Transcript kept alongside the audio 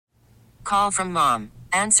Call from mom.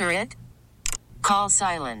 Answer it. Call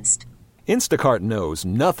silenced. Instacart knows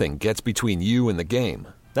nothing gets between you and the game.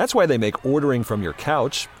 That's why they make ordering from your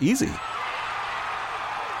couch easy.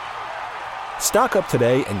 Stock up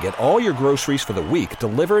today and get all your groceries for the week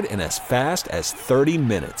delivered in as fast as 30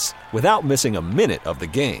 minutes without missing a minute of the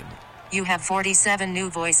game. You have 47 new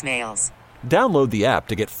voicemails. Download the app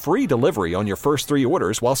to get free delivery on your first 3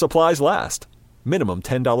 orders while supplies last. Minimum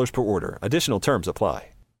 $10 per order. Additional terms apply.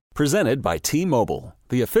 Presented by T-Mobile,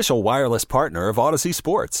 the official wireless partner of Odyssey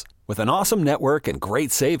Sports. With an awesome network and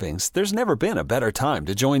great savings, there's never been a better time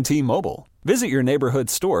to join T-Mobile. Visit your neighborhood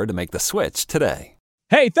store to make the switch today.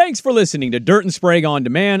 Hey, thanks for listening to Dirt and Sprague On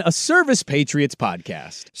Demand, a Service Patriots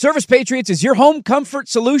podcast. Service Patriots is your home comfort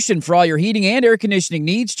solution for all your heating and air conditioning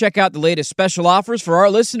needs. Check out the latest special offers for our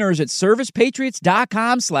listeners at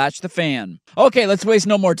servicepatriots.com/thefan. Okay, let's waste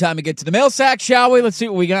no more time and get to the mail sack, shall we? Let's see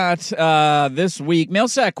what we got this week. Mail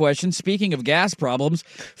sack question, speaking of gas problems.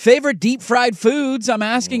 Favorite deep fried foods? I'm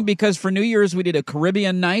asking because for New Year's we did a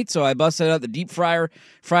Caribbean night, so I busted out the deep fryer,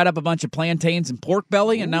 fried up a bunch of plantains and pork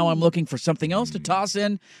belly, and now I'm looking for something else to toss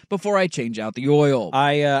in before I change out the oil.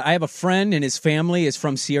 I have a friend and his family is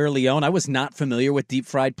from Sierra Leone. I was not familiar with deep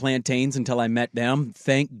fried plantains until I met them.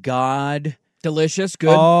 Thank God. Delicious,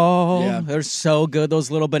 good. Oh, yeah. They're so good,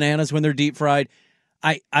 those little bananas when they're deep fried.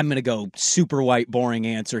 I'm going to go super white, boring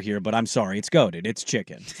answer here, but I'm sorry. It's goated. It's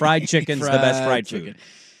chicken. Fried chicken's the best fried chicken.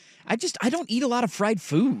 I don't eat a lot of fried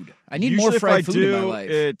food. I need Usually more fried if I food do, in my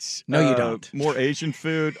life. It's No, you don't. More Asian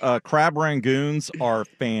food. Crab rangoons are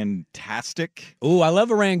fantastic. Ooh, I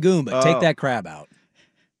love a rangoon, but take that crab out.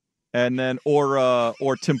 And then or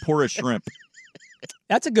tempura shrimp.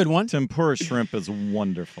 That's a good one. Tempura shrimp is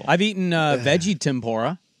wonderful. I've eaten veggie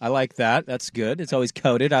tempura. I like that. That's good. It's always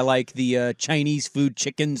coated. I like the Chinese food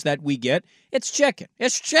chickens that we get. It's chicken.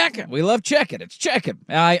 It's chicken. We love chicken. It's chicken.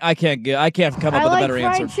 I can't come up with a better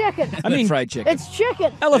answer. Chicken. I mean, fried chicken. It's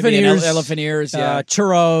chicken. Elephant ears. Elephant ears, yeah.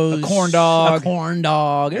 Churros. A corn dog. A corn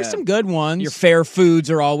dog. There's some good ones. Your fair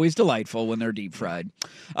foods are always delightful when they're deep fried.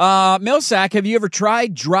 Mail sack, have you ever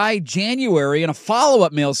tried dry January? And a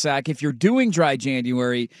follow-up mail sack, if you're doing dry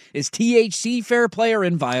January, is THC fair play or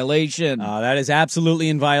in violation? That is absolutely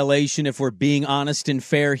in violation if we're being honest and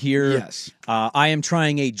fair here. Yes. I am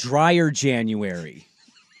trying a drier January.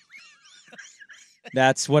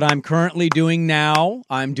 That's what I'm currently doing now.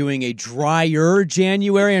 I'm doing a drier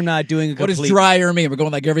January. I'm not doing a complete... What does drier mean? We're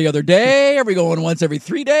going like every other day? Are we going once every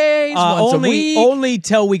 3 days? Once a week? Only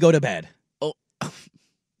till we go to bed.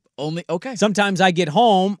 Only, okay. Sometimes I get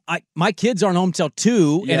home. My kids aren't home till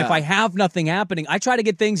 2, Yeah. and if I have nothing happening, I try to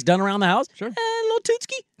get things done around the house. Sure. A little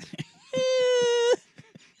tootski.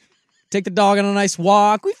 Take the dog on a nice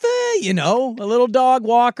walk. A little dog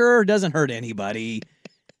walker doesn't hurt anybody.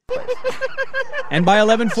 And by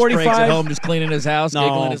 11:45, Sprague's at home just cleaning his house,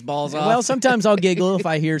 giggling his balls off. Well, sometimes I'll giggle if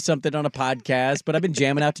I hear something on a podcast, but I've been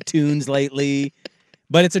jamming out to tunes lately.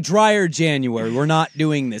 But it's a drier January. We're not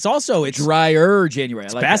doing this. Also, it's drier January.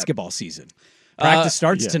 It's basketball season. Practice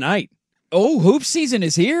starts tonight. Oh, hoop season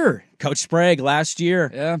is here. Coach Sprague last year.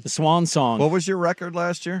 Yeah. The Swan Song. What was your record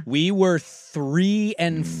last year? We were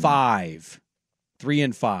 3-5.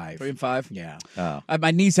 3-5. 3-5. Yeah. Oh.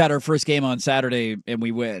 My niece had her first game on Saturday, and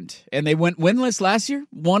we went. And they went winless last year.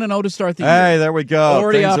 1-0 to start the year. Hey, there we go.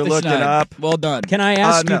 Already Things off are the looking schneid. up. Well done. Can I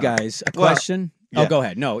ask no. you guys a Well, question? yeah. Oh, go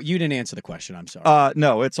ahead. No, you didn't answer the question. I'm sorry.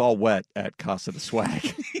 No, it's all wet at Casa de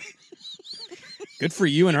Swag. Good for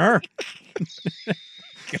you and her.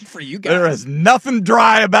 Good for you guys. There is nothing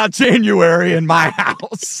dry about January in my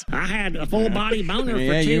house. I had a full body boner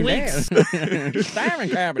Yeah, for 2 you weeks. Siren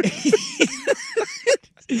Cabin.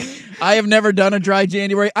 I have never done a dry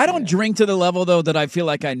January. I don't drink to the level, though, that I feel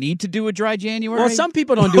like I need to do a dry January. Well, some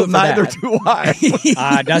people don't do it for Neither that. do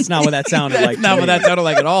I. That's not what that sounded like. Not to what me. that sounded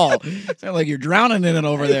like at all. It sounded like you're drowning in it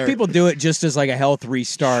over there. People do it just as like a health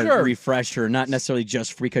restart, Sure. refresher, not necessarily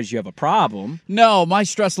just because you have a problem. No, my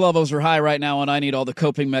stress levels are high right now, and I need all the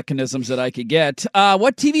coping mechanisms that I could get.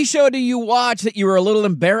 What TV show do you watch that you were a little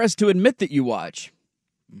embarrassed to admit that you watch?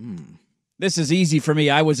 This is easy for me.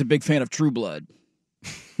 I was a big fan of True Blood.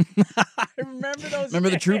 I remember those. Remember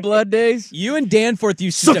the True Blood days? You and Danforth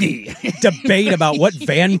used to debate about what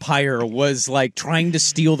vampire was like trying to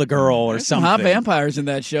steal the girl or There's some something. hot vampires in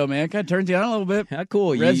that show, man. Kind of turns you on a little bit. Yeah,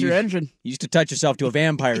 cool. Revs your engine. You used to touch yourself to a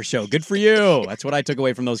vampire show. Good for you. That's what I took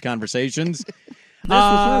away from those conversations. This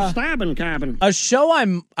was your stabbing cabin. A show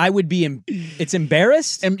I would be it's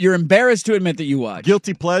embarrassed. And you're embarrassed to admit that you watch.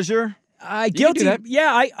 Guilty pleasure? Guilty. do that.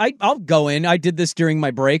 Yeah, I'll go in. I did this during my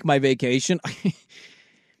break, my vacation.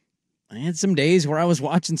 I had some days where I was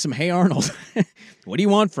watching some Hey Arnold. What do you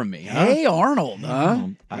want from me? Huh? Hey Arnold, huh?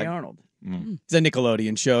 Hey Arnold. It's a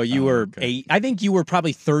Nickelodeon show. You were 8. I think you were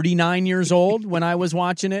probably 39 years old when I was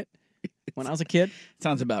watching it when I was a kid.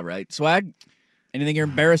 Sounds about right. Swag, anything you're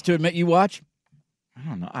embarrassed to admit you watch? I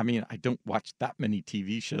don't know. I mean, I don't watch that many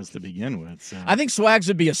TV shows to begin with. So. I think Swags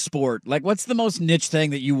would be a sport. Like, what's the most niche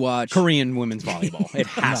thing that you watch? Korean women's volleyball. It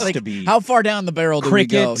has Like, to be. How far down the barrel do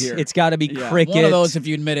Cricket. we go here? It's got to be cricket. One of those, if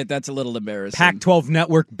you admit it, that's a little embarrassing. Pac-12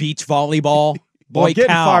 Network beach volleyball. Well, Boy, getting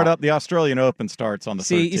cow. fired up. The Australian Open starts on the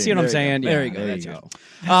 13th. You see what I'm saying? There Yeah, you go. There That's you it.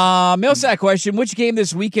 go. Millsack question: which game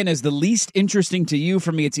this weekend is the least interesting to you?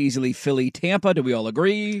 For me, it's easily Philly Tampa. Do we all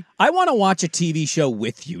agree? I want to watch a TV show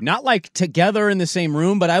with you, not like together in the same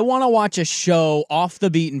room, but I want to watch a show off the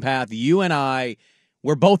beaten path. You and I,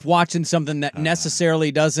 we're both watching something that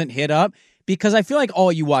necessarily doesn't hit up, because I feel like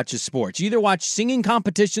all you watch is sports. You either watch singing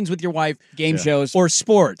competitions with your wife, Game shows, or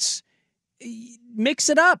sports. Mix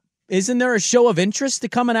it up. Isn't there a show of interest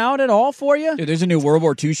coming out at all for you? Dude, there's a new World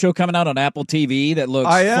War II show coming out on Apple TV that looks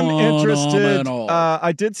I am interested. phenomenal.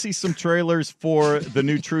 I did see some trailers for the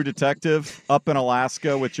new True Detective up in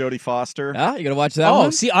Alaska with Jodie Foster. Ah, you gonna watch that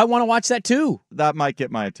one? See, I want to watch that too. That might get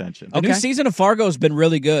my attention. The new season of Fargo has been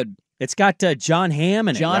really good. It's got John Hamm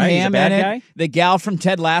in it. John right? He's a Hamm bad in it. guy? The gal from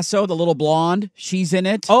Ted Lasso, the little blonde, she's in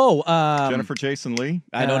it. Oh, Jennifer Jason Leigh.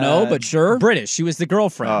 I don't know, but sure. British. She was the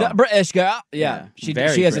girlfriend. The British girl. Yeah. She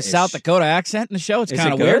very has British. a South Dakota accent in the show. It's Is kind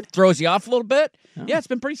it of good? weird. Throws you off a little bit. Yeah, it's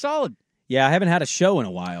been pretty solid. Yeah, I haven't had a show in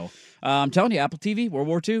a while. I'm telling you, Apple TV, World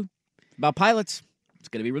War II, about pilots. It's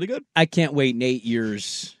going to be really good. I can't wait in 8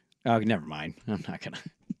 years. Oh, never mind. I'm not going to.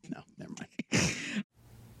 No, never mind.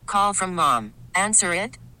 Call from mom. Answer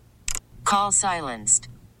it. Call silenced.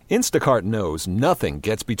 Instacart knows nothing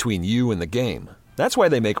gets between you and the game. That's why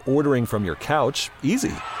they make ordering from your couch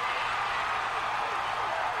easy.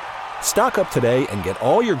 Stock up today and get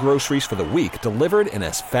all your groceries for the week delivered in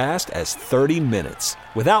as fast as 30 minutes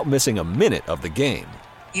without missing a minute of the game.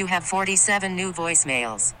 You have 47 new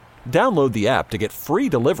voicemails. Download the app to get free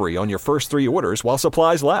delivery on your first 3 orders while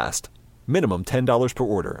supplies last. Minimum $10 per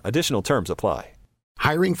order. Additional terms apply.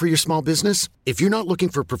 Hiring for your small business? If you're not looking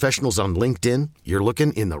for professionals on LinkedIn, you're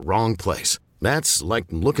looking in the wrong place. That's like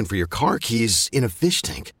looking for your car keys in a fish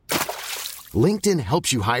tank. LinkedIn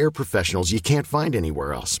helps you hire professionals you can't find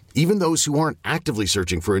anywhere else, even those who aren't actively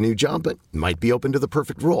searching for a new job but might be open to the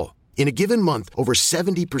perfect role. In a given month, over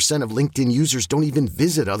 70% of LinkedIn users don't even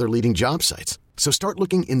visit other leading job sites. So start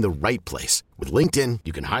looking in the right place. With LinkedIn,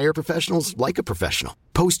 you can hire professionals like a professional.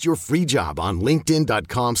 Post your free job on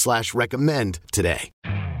linkedin.com/recommend today.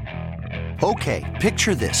 Okay,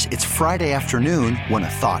 picture this. It's Friday afternoon when a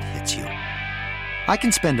thought hits you. I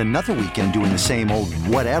can spend another weekend doing the same old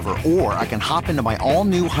whatever, or I can hop into my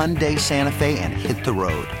all-new Hyundai Santa Fe and hit the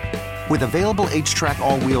road. With available H-Track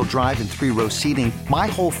all-wheel drive and 3-row seating, my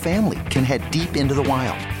whole family can head deep into the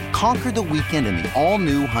wild. Conquer the weekend in the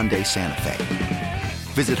all-new Hyundai Santa Fe.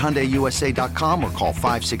 Visit HyundaiUSA.com or call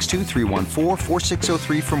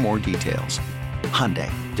 562-314-4603 for more details.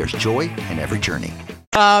 Hyundai, there's joy in every journey.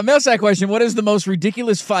 Millsack question: what is the most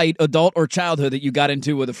ridiculous fight, adult or childhood, that you got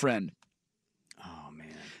into with a friend?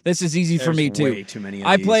 This is easy for me too. Way too many of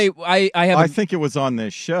I these. play. I have. I think it was on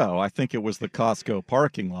this show. I think it was the Costco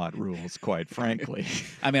parking lot rules, quite frankly.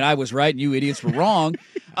 I mean, I was right and you idiots were wrong.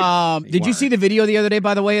 Did you see the video the other day,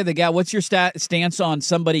 by the way, of the guy? What's your stance on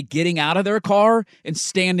somebody getting out of their car and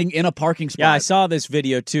standing in a parking spot? Yeah, I saw this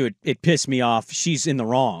video too. It pissed me off. She's in the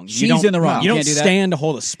wrong. She's in the wrong. You You don't can't do that? stand to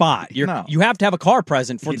hold a spot. You have to have a car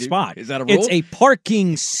present for You the do? spot. Is that a rule? It's a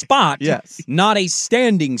parking spot, Yes. not a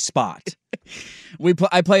standing spot.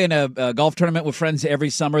 I play in a golf tournament with friends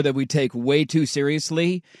every summer that we take way too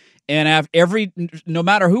seriously. And no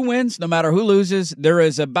matter who wins, no matter who loses, there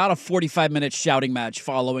is about a 45-minute shouting match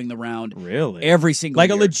following the round. Really? Every single Like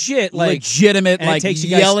year. a legit, legitimate, and it like takes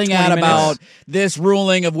you guys yelling 20 at minutes. about this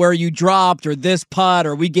ruling of where you dropped or this putt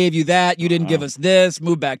or we gave you that, you didn't give us this,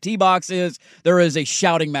 move back tee boxes. There is a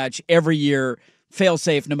shouting match every year, fail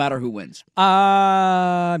safe, no matter who wins.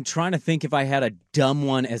 I'm trying to think if I had a dumb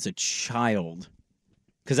one as a child.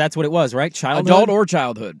 Because that's what it was, right? Childhood? Adult or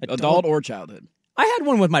childhood. Adult or childhood. I had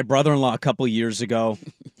one with my brother-in-law a couple years ago.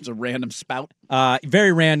 It's a random spout.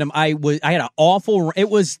 Very random. I had an awful.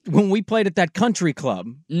 It was when we played at that country club.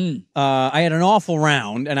 I had an awful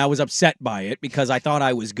round, and I was upset by it because I thought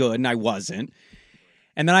I was good and I wasn't.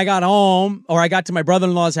 And then I got home, or I got to my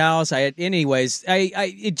brother-in-law's house. We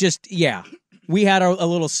had a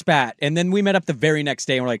little spat, and then we met up the very next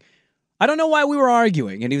day, and we're like, I don't know why we were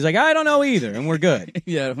arguing. And he was like, I don't know either. And we're good.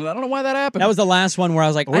 Yeah, I don't know why that happened. That was the last one where I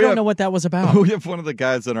was like, I don't know what that was about. We have one of the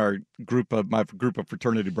guys in our group of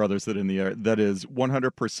fraternity brothers that is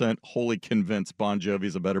 100% wholly convinced Bon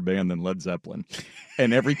Jovi's a better band than Led Zeppelin.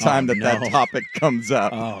 And every time that topic comes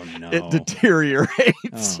up, it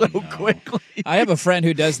deteriorates quickly. I have a friend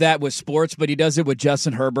who does that with sports, but he does it with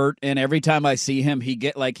Justin Herbert. And every time I see him,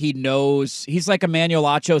 he knows. He's like Emmanuel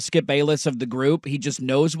Acho, Skip Bayless of the group. He just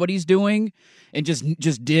knows what he's doing and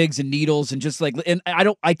just digs and needles and just like, and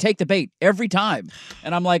I take the bait every time.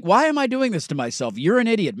 And I'm like, why am I doing this to myself? You're an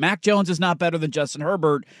idiot. Mac Jones is not better than Justin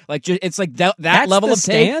Herbert. Like, it's like that level of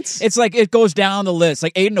stance. It's like it goes down the list.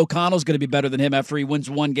 Like Aiden O'Connell's going to be better than him after he wins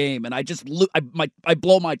one game. And I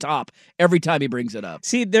blow my top every time he brings it up.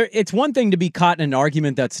 See, it's one thing to be caught in an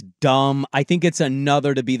argument that's dumb. I think it's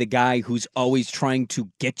another to be the guy who's always trying to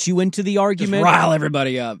get you into the argument. Just rile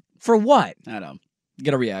everybody up. For what? I don't know.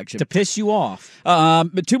 Get a reaction. To piss you off.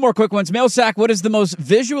 But two more quick ones. Mail Sack, what is the most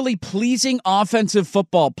visually pleasing offensive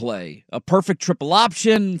football play? A perfect triple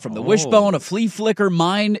option from the wishbone, a flea flicker.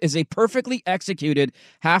 Mine is a perfectly executed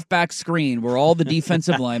halfback screen where all the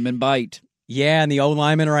defensive linemen bite. Yeah, and the O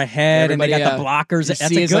linemen are ahead, and they got the blockers. That's a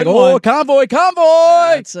good like, one. Oh, convoy!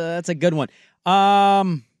 That's a good one.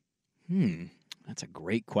 That's a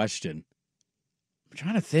great question. I'm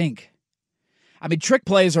trying to think. I mean, trick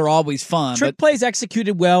plays are always fun. Trick plays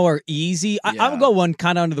executed well are easy. I'll go one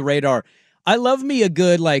kind of under the radar. I love me a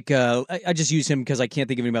good, I just use him because I can't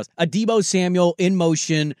think of anybody else. A Deebo Samuel in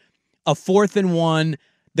motion, a 4th and 1,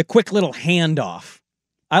 the quick little handoff.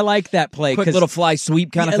 I like that play. Quick little fly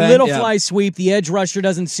sweep kind of thing. A little fly sweep. The edge rusher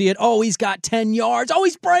doesn't see it. Oh, he's got 10 yards. Oh,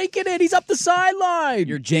 he's breaking it. He's up the sideline.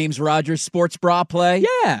 Your James Rodgers sports bra play.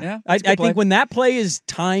 Yeah. I think when that play is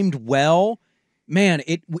timed well, man,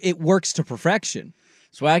 it works to perfection.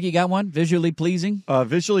 Swag, you got one? Visually pleasing?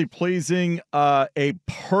 Visually pleasing, a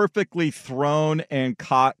perfectly thrown and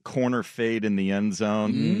caught corner fade in the end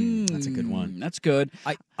zone. That's a good one. That's good.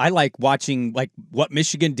 I like watching what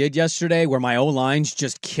Michigan did yesterday where my O-line's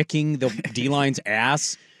just kicking the D-line's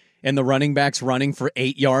ass and the running back's running for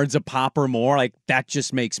 8 yards a pop or more. Like, that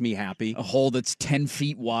just makes me happy. A hole that's 10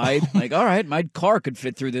 feet wide. Like, all right, my car could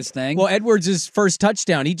fit through this thing. Well, Edwards' first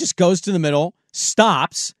touchdown, he just goes to the middle,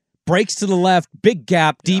 stops, breaks to the left, big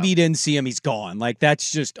gap, DB didn't see him, he's gone. Like,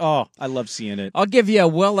 that's just, I love seeing it. I'll give you a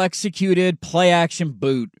well-executed play-action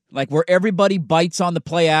boot, like where everybody bites on the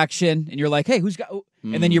play action, and you're like, hey, who's got...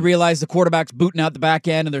 And then you realize the quarterback's booting out the back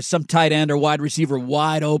end, and there's some tight end or wide receiver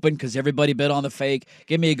wide open because everybody bit on the fake.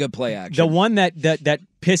 Give me a good play action. The one that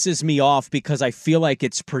pisses me off because I feel like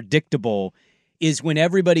it's predictable is when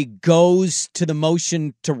everybody goes to the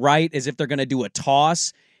motion to right as if they're going to do a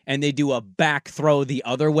toss, and they do a back throw the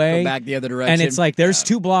other way. Go back the other direction. And it's like there's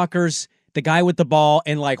two blockers, the guy with the ball,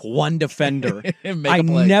 and like one defender. I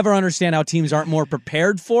never understand how teams aren't more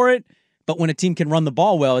prepared for it. But when a team can run the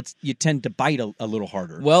ball well, you tend to bite a little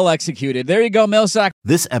harder. Well executed. There you go, Millsack.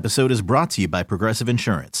 This episode is brought to you by Progressive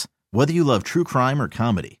Insurance. Whether you love true crime or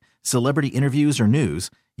comedy, celebrity interviews or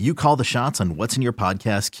news, you call the shots on what's in your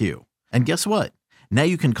podcast queue. And guess what? Now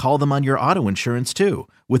you can call them on your auto insurance too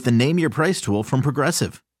with the Name Your Price tool from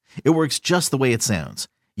Progressive. It works just the way it sounds.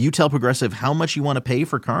 You tell Progressive how much you want to pay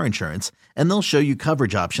for car insurance, and they'll show you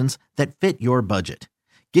coverage options that fit your budget.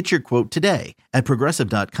 Get your quote today at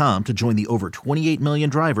Progressive.com to join the over 28 million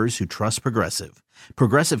drivers who trust Progressive.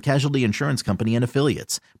 Progressive Casualty Insurance Company and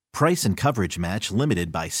Affiliates. Price and coverage match limited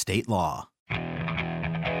by state law.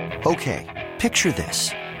 Okay, picture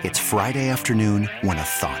this. It's Friday afternoon when a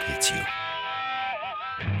thought hits you.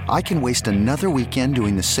 I can waste another weekend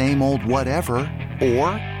doing the same old whatever, or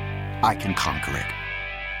I can conquer it.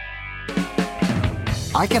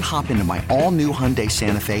 I can hop into my all-new Hyundai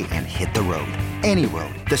Santa Fe and hit the road. Any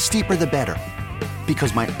road. The steeper, the better.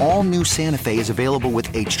 Because my all-new Santa Fe is available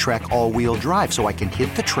with H-Track all-wheel drive, so I can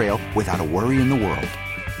hit the trail without a worry in the world.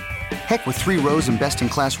 Heck, with 3 rows and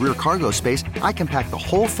best-in-class rear cargo space, I can pack the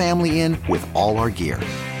whole family in with all our gear.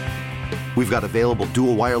 We've got available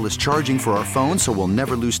dual wireless charging for our phones, so we'll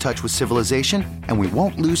never lose touch with civilization, and we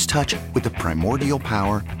won't lose touch with the primordial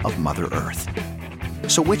power of Mother Earth.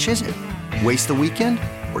 So which is it? Waste the weekend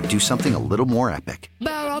or do something a little more epic?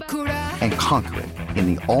 And conquer it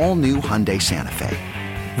in the all-new Hyundai Santa Fe.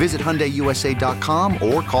 Visit HyundaiUSA.com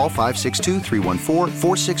or call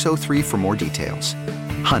 562-314-4603 for more details.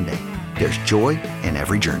 Hyundai, there's joy in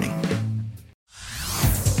every journey.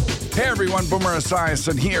 Hey everyone, Boomer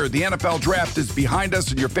Esiason here. The NFL draft is behind us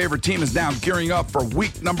and your favorite team is now gearing up for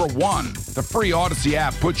week number 1. The free Odyssey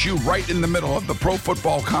app puts you right in the middle of the pro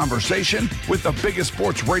football conversation with the biggest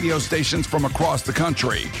sports radio stations from across the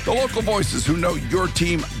country. The local voices who know your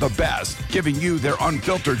team the best, giving you their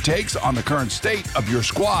unfiltered takes on the current state of your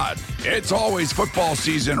squad. It's always football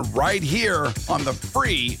season right here on the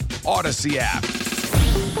free Odyssey app.